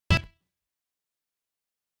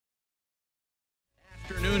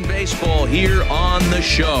Afternoon baseball here on the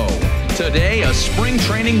show. Today, a spring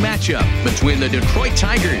training matchup between the Detroit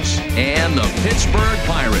Tigers and the Pittsburgh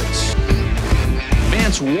Pirates.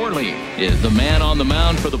 Vance Worley is the man on the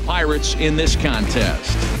mound for the Pirates in this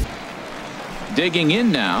contest. Digging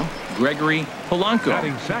in now, Gregory Polanco.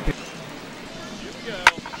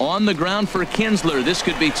 On the ground for Kinsler. This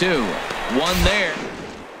could be two. One there.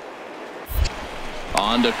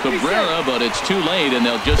 On to Cabrera, but it's too late, and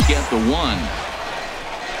they'll just get the one.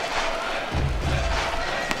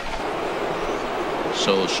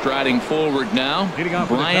 So striding forward now,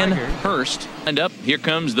 Brian Hurst. And up, here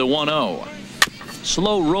comes the 1-0.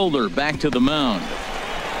 Slow roller back to the mound.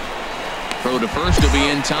 Throw to first to be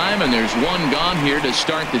in time, and there's one gone here to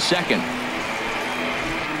start the second.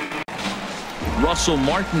 Russell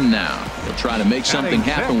Martin now will try to make something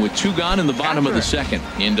happen with two gone in the bottom of the second.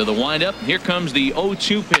 Into the windup. Here comes the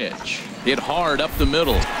 0-2 pitch. Hit hard up the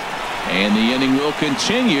middle. And the inning will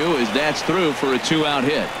continue as that's through for a two-out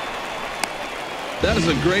hit. That is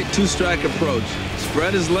a great two-strike approach.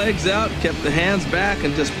 Spread his legs out, kept the hands back,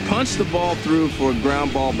 and just punched the ball through for a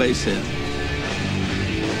ground ball base hit.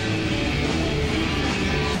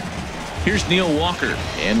 Here's Neil Walker,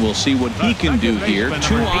 and we'll see what he can do here.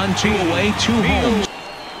 2 on, 2 away, 2 homes.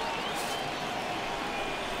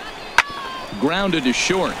 Grounded to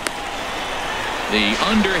short. The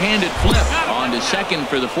underhanded flip on to second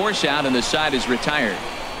for the force out, and the side is retired.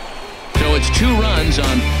 So it's 2 runs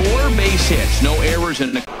on 4 base hits. No errors.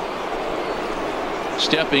 And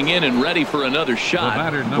stepping in and ready for another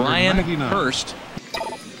shot, Brian Hurst.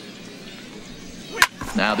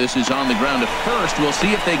 Now this is on the ground to first. We'll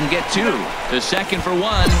see if they can get 2. To second for 1.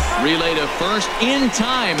 Relay to first in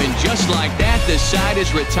time. And just like that, the side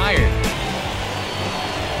is retired.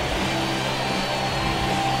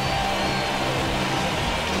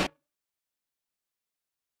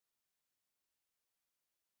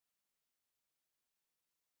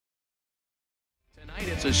 Tonight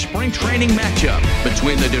it's a spring training matchup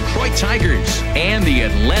between the Detroit Tigers and the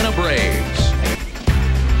Atlanta Braves.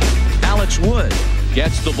 Alex Wood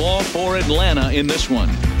gets the ball for Atlanta in this one.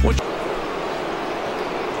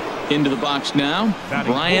 Into the box now,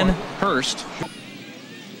 Brian Hurst.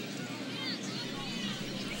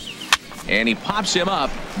 And he pops him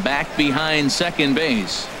up back behind second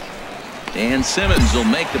base. Dan Simmons will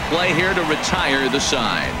make the play here to retire the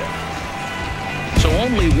side. So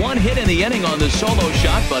only 1 hit in the inning on the solo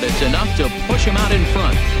shot, but it's enough to push him out in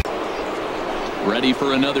front. Ready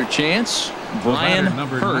for another chance? Brian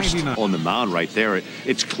Hurst on the mound right there.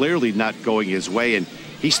 It's clearly not going his way, and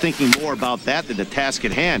he's thinking more about that than the task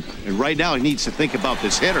at hand. And right now he needs to think about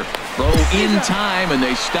this hitter. Throw in time, and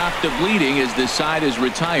they stop the bleeding as the side is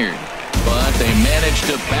retired. But they manage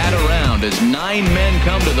to bat around as 9 men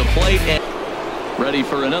come to the plate. And ready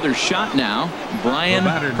for another shot now, Brian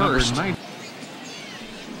Hurst.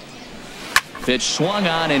 Pitch swung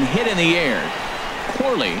on and hit in the air.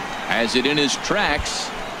 Corley has it in his tracks.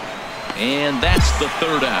 And that's the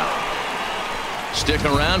 3rd out. Stick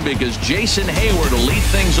around because Jason Hayward will lead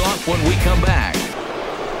things off when we come back.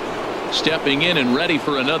 Stepping in and ready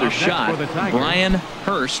for another shot, Brian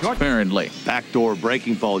Hurst apparently. Backdoor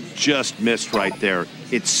breaking ball just missed right there.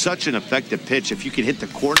 It's such an effective pitch if you can hit the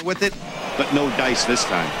corner with it, but no dice this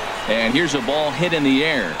time. And here's a ball hit in the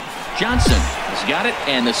air. Johnson has got it,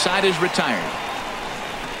 and the side is retired.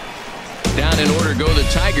 Down in order go the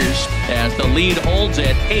Tigers as the lead holds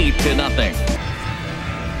at 8-0.